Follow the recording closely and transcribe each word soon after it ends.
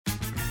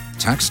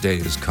Tax day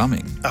is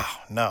coming. Oh,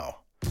 no.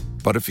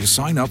 But if you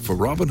sign up for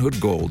Robinhood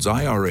Gold's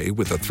IRA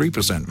with a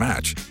 3%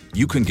 match,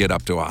 you can get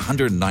up to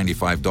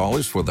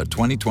 $195 for the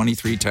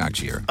 2023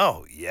 tax year.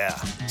 Oh, yeah.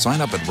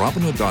 Sign up at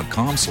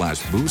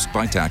Robinhood.com/boost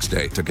by tax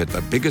day to get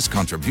the biggest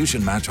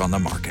contribution match on the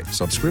market.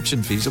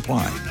 Subscription fees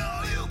apply.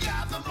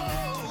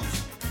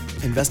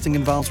 Investing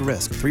involves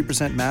risk.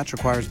 3% match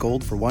requires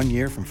gold for 1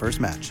 year from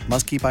first match.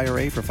 Must keep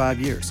IRA for 5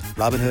 years.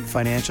 Robinhood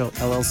Financial,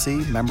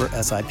 LLC, member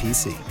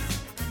SIPC.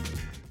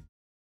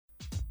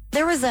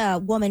 There was a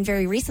woman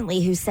very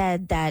recently who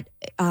said that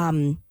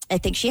I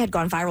think she had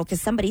gone viral because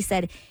somebody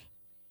said,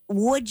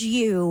 would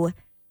you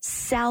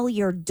sell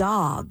your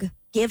dog,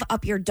 give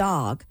up your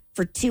dog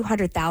for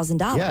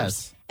 $200,000?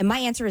 Yes. And my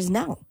answer is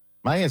no.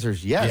 My answer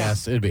is yes.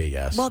 Yes, it'd be a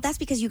yes. Well, that's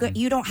because you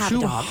don't have a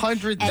dog.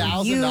 $200,000?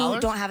 And you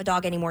don't have a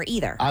dog anymore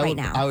either right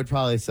now. I would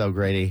probably sell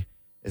Grady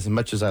as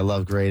much as I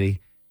love Grady.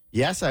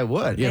 Yes, I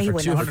would. Yeah, No,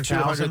 for you wouldn't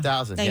have.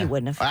 $200,000. No, you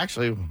wouldn't have.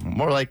 Actually,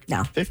 more like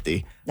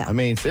 50. No. I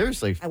mean,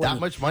 seriously, I that wouldn't.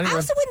 much money. I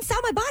also wouldn't sell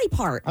my body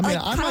part. I mean,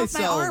 like, I cut might off my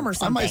sell. arm or I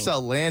something. might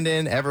sell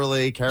Landon,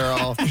 Everly,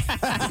 Carol.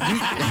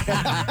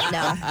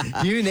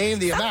 No. You name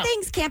the Some amount.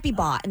 things can't be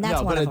bought, and that's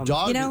No, one but of a them.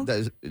 dog. You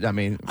know? I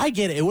mean, I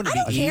get it. It wouldn't I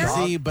don't be care.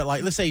 easy, but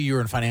like, let's say you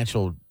were in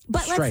financial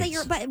But let's say straits.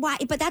 you're, but why?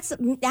 But that's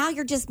now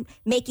you're just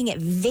making it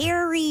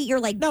very. You're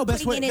like No,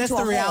 putting it that's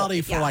into the a reality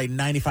hole. for Yeah. like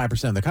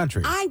 95% of the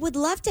country. I would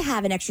love to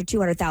have an extra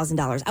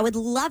 $200,000. I would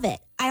love it.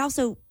 I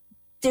also,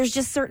 there's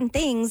just certain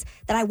things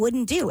that I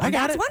wouldn't do, and I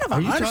got that's it. one of are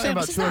them. you I talking understand,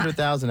 about but it's not.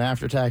 200,000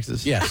 after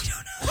taxes? Yes.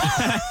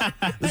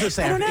 Let's just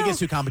say I don't it know. gets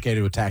too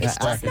complicated with taxes.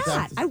 Yeah, It's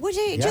not. I would.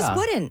 It just Yeah.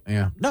 wouldn't.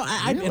 Yeah. No,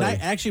 and Really? I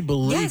actually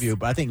believe Yes. you,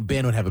 but I think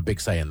Ben would have a big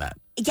say in that.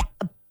 Yeah,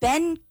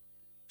 Ben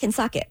can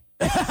suck it.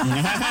 I'm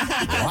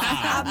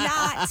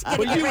not going to Well,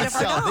 get you rid would of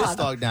our sell dog. this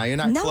dog now. You're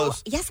not No,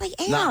 close. yes, I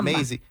am. Not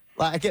Maisie.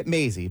 Like, I get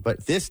Maisie,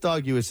 but this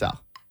dog you would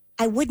sell.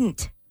 I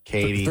wouldn't.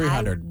 Katie.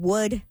 300. I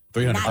would.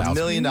 $300,000. $1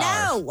 million. No.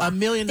 $1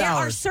 million. There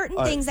are certain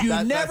things that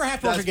You never have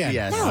to work that's again.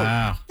 BS. No.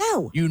 Wow.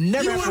 No. You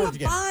never have to have work a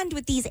again. bond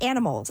with these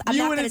animals. I'm You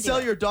not wouldn't gonna do sell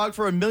it. your dog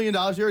for $1 million. You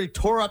already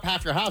tore up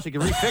half your house. You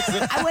can refix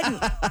it. I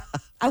wouldn't.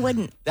 I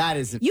wouldn't. That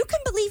is You can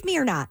believe me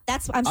or not.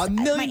 That's I'm $1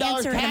 million my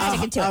answer, and I'm cash.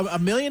 sticking to it.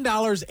 $1 million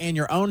and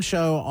your own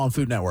show on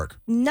Food Network.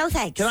 No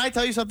thanks. Can I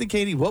tell you something,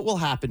 Katie? What will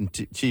happen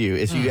to you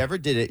if you ever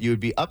did it? You would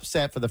be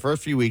upset for the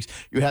first few weeks.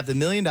 You would have the $1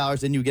 million,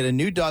 then you get a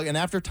new dog, and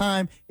after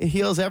time, it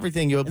heals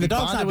everything. You'll be the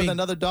dog's bonded not with being-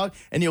 another dog,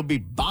 and you'll be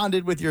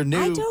bonded with your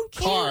new don't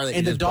care. car. that And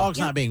you the just bought. dog's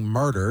not being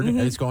murdered. And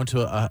it's going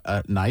to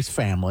a nice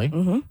family.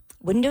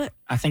 Wouldn't do it.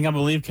 I think I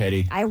believe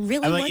Katie. I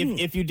really like, wouldn't.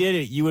 if you did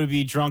it, you would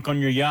be drunk on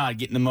your yacht,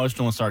 getting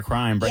emotional and start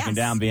crying, breaking Yes.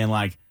 down, being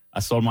like,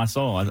 I sold my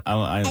soul. And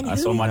I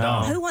sold my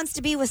dog. Who wants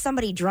to be with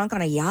somebody drunk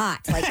on a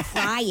yacht, like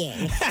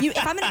crying? If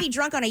I'm going to be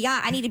drunk on a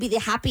yacht, I need to be the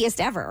happiest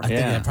ever. I think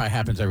Yeah. that probably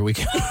happens every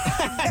weekend.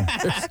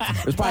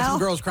 there's probably some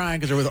girls crying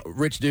because they're with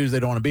rich dudes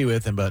they don't want to be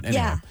with. But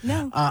anyway. Yeah,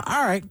 no. All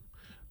right.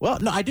 Well,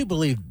 no, I do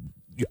believe.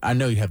 I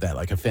know you have that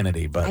like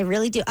affinity, but I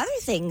really do. Other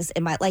things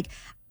in my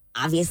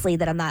obviously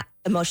that I'm not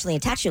emotionally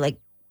attached to, like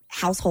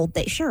household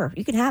things. Sure,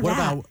 you can have what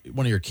that. about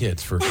one of your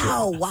kids for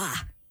No,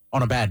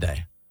 on a bad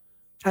day?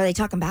 are they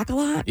talking back a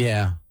lot?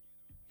 Yeah,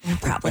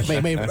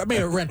 Probably. maybe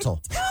a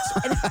rental.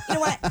 And you know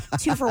what?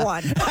 2 for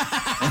 1.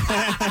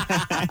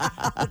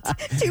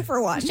 2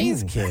 for 1.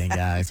 She's kidding,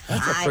 guys.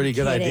 That's a I'm pretty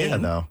good idea,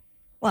 kidding. though.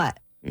 What?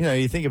 You know,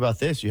 you think about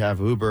this. You have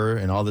Uber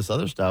and all this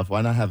other stuff.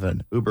 Why not have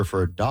an Uber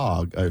for a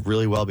dog, a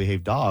really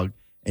well-behaved dog,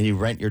 and you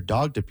rent your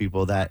dog to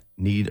people that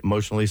need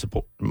emotional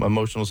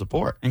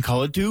support? And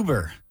call it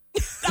Duber.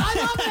 I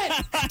love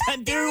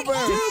it. There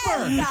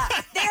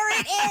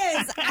it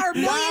is. Our $1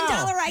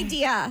 million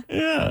idea.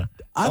 Yeah.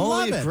 I Only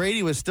love if it.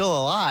 Brady was still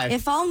alive.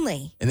 If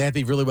only. And they have to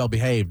be really well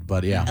behaved,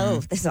 but yeah. Oh,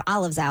 this is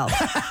Olive's out.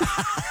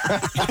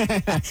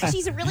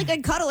 She's a really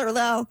good cuddler,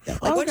 though.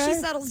 Like when she Okay.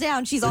 settles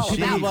down, she's Does all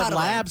she about Love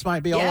cuddling. Labs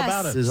might be all Yes.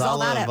 about it. Does It's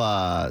all about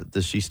Olive,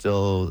 does she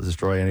still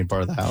destroy any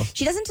part of the house?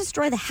 She doesn't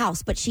destroy the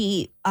house, but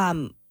she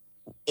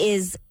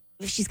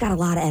she's got a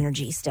lot of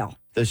energy still.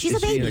 She's a Is she in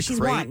baby. a She's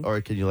crate, one.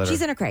 Or can you let her?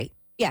 She's in a crate.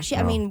 Yeah,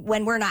 I mean,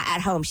 when we're not at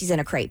home, she's in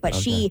a crate. But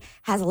she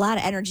has a lot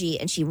of energy,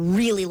 and she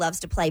really loves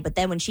to play. But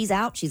then when she's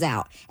out, she's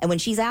out. And when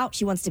she's out,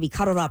 she wants to be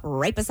cuddled up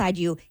right beside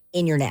you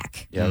in your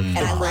neck. Yeah, And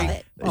I love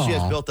it. She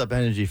has Aw. built up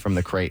energy from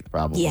the crate,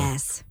 probably.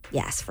 Yes,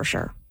 for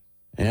sure.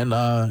 And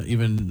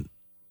even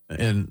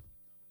in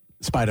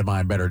spite of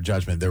my better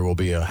judgment, there will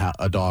be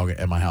a dog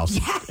at my house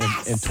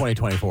in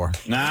 2024.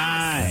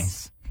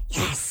 Nice.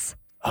 Yes.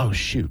 Oh,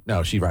 shoot.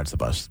 No, she rides the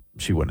bus.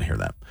 She wouldn't hear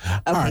that.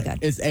 All right.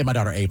 good. My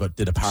daughter Ava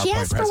did a She PowerPoint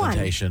asked for one.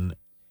 presentation.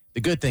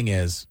 The good thing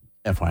is,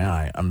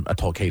 FYI, I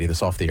told Katie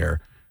this off the air,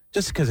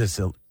 just because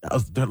I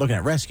was looking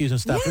at rescues and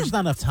stuff. Yeah. There's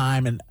not enough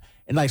time. And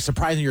like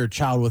surprising your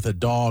child with a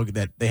dog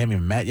that they haven't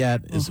even met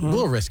yet is a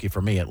little risky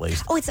for me, at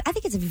least. Oh, I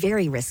think it's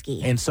very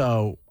risky. And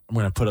so I'm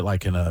going to put it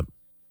like in an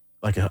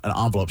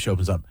envelope. She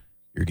opens up.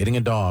 You're getting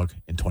a dog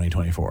in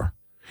 2024.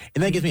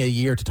 And that gives me a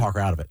year to talk her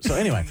out of it. So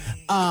anyway,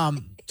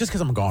 just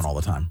because I'm gone all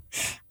the time.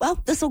 Well,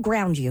 this will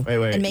ground you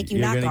Wait. and make you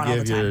You're not gonna gone all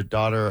the give your time.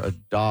 daughter a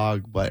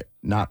dog, but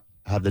not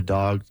have the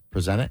dog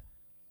present it?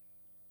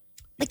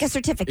 Like a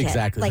certificate.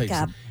 Exactly. Like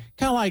kind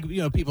of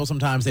like, people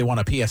sometimes they want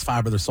a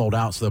PS5 but they're sold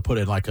out, so they'll put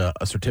in like a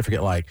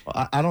certificate like.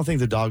 I don't think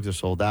the dogs are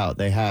sold out.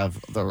 They have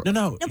the.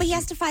 No, but he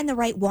has to find the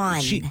right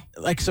one. She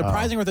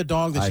surprising her with a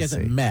dog that she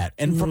hasn't see. met,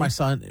 and for my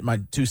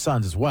 2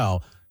 sons as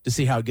well, to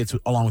see how it gets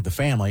along with the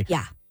family.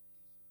 Yeah.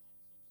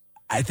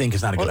 I think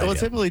it's not a good Well, idea.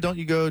 typically, don't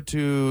you go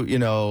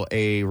to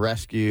a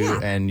rescue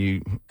and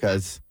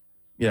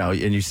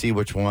and you see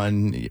which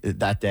one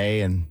that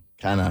day and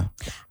kind of.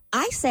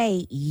 I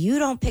say you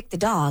don't pick the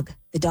dog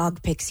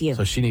picks you.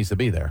 So she needs to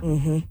be there.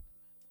 Mm-hmm. And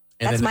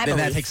That's then, my then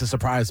that belief. takes the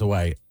surprise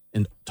away,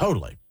 and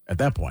totally at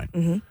that point.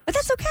 Mm-hmm. But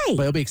that's okay.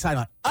 But it'll be exciting.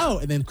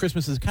 Like, and then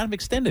Christmas is kind of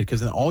extended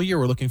because then all year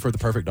we're looking for the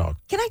perfect dog.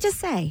 Can I just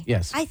say?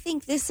 Yes. I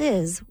think this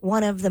is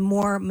one of the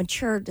more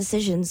mature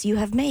decisions you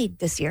have made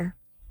this year.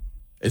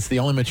 It's the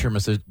only mature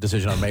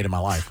decision I've made in my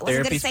life. I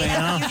wasn't going to Therapy's say paying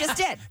that, off. but you just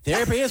did.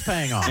 Therapy is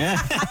paying off.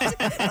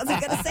 I wasn't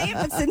going to say it,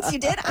 but since you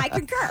did, I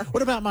concur.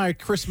 What about my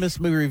Christmas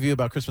movie review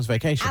about Christmas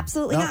Vacation?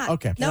 Absolutely No? not.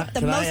 Okay. Nope, the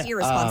most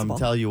irresponsible.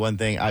 Tell you one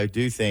thing. I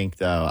do think,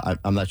 though,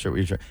 I'm not sure what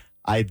you're trying.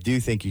 I do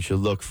think you should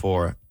look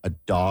for a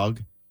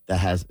dog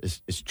that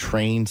is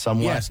trained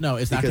somewhat. Yes, no,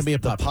 it's not because gonna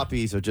be a puppy. The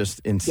puppies are just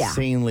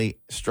insanely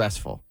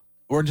stressful.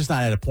 We're just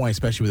not at a point,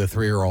 especially with a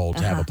 3-year-old,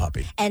 to have a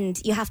puppy. And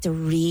you have to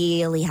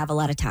really have a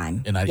lot of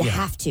time. And you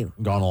have to.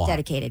 Gone along.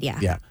 Dedicated, yeah.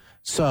 Yeah.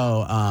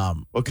 So,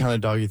 What kind of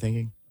dog are you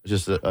thinking?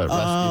 Just a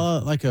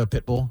rescue? like a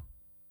pit bull.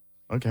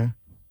 Okay.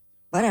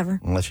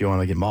 Whatever. Unless you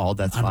want to get mauled,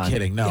 that's I'm fine.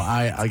 kidding. No,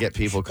 I get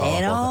people calling.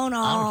 Get on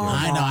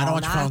I know, I don't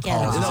want your phone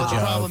calls. You It's know, a the joke.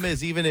 problem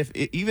is even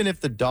if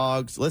the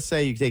dogs, let's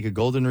say you take a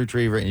golden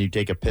retriever and you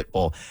take a pit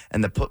bull,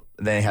 and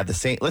they have the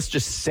same. Let's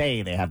just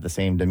say they have the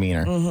same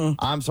demeanor. Mm-hmm.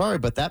 I'm sorry,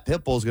 but that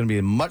pit bull is going to be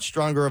much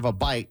stronger of a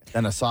bite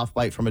than a soft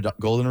bite from a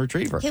golden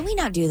retriever. Can we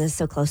not do this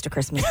so close to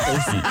Christmas,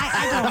 please?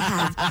 I don't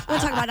have. We're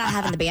talking about not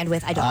having the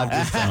bandwidth. I don't. I'm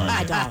just telling you.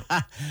 I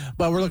don't.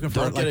 But we're looking for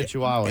Don't get a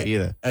Chihuahua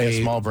either. A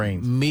small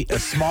brain. A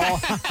small.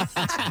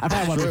 I've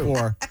had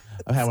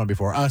one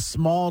before. A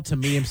small to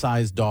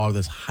medium-sized dog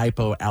that's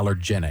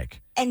hypoallergenic.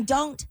 And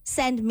don't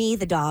send me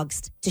the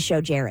dogs to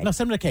show Jared. No,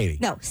 send them to Katie.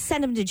 No,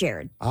 send them to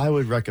Jared. I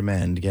would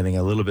recommend getting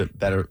a little bit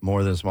better,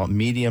 more than a small,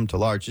 medium to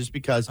large, just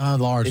because.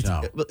 Large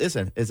now.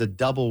 Listen, it's a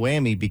double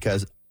whammy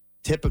because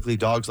typically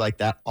dogs like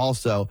that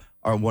also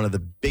are one of the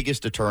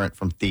biggest deterrent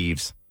from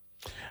thieves.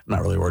 I'm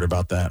not really worried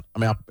about that. I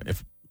mean,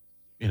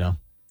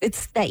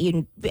 It's that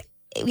you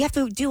have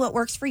to do what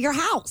works for your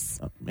house.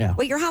 Yeah.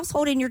 What your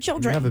household and your You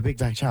children. have a big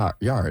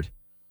backyard.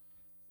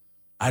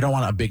 I don't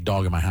want a big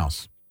dog in my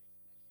house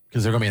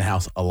because they're going to be in the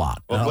house a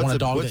lot. Well, I don't what's want a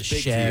dog what's that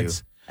big to you?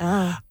 sheds.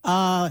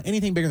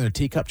 Anything bigger than a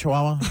teacup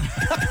chihuahua?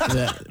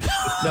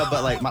 No,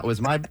 but like,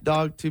 was my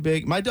dog too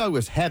big? My dog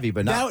was heavy,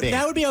 but not big.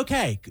 that would be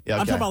okay. Yeah,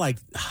 I'm okay. talking about like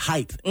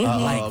height.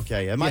 Oh,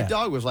 okay. And my Yeah.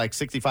 dog was like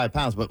 65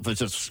 pounds, but was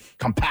just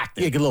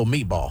compacted. Yeah, get a little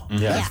meatball.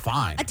 Yeah. That's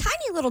fine. A tiny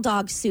little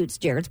dog suits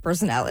Jared's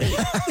personality.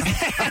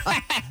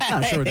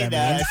 I'm not sure what that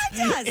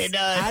means. It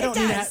does. I don't It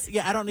need does.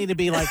 to, I don't need to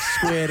be like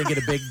Squid and get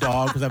a big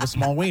dog because I have a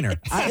small wiener.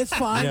 It's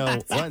fine.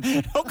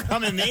 Don't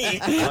come at me.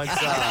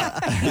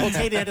 Well,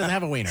 Katie doesn't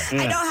have a wiener. I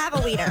don't have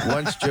a wiener.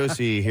 Once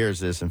Josie hears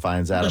this and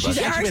finds out about she's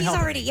it. actually been She's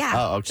helping already, me. yeah.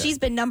 Oh, okay. She's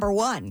been number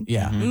one.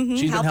 Yeah,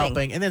 she's been helping.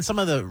 helping. And then some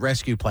of the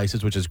rescue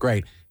places, which is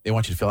great, they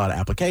want you to fill out an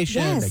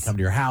application. Yes. They come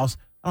to your house.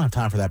 I don't have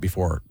time for that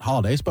before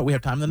holidays, but we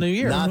have time in the new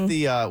year. Not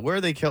the where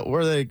they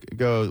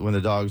go when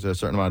the dogs are a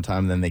certain amount of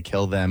time, then they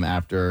kill them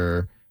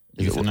after.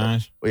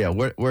 Euthanize? Yeah,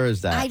 where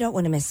is that? I don't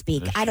want to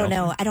misspeak. The I don't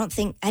know.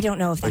 shelter? I don't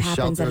know if that Like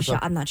happens at a shelter or shop.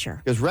 something? I'm not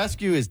sure. Because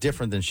rescue is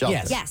different than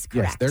shelter. Yes,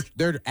 correct.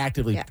 They're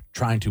actively Yeah.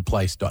 trying to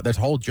place dogs. Their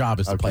whole job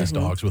is to place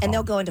dogs with And they'll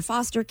home. go into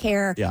foster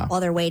care Yeah.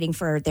 while they're waiting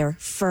for their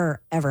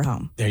forever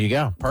home. There you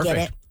go. Perfect.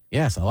 it?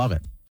 Yes, I love it.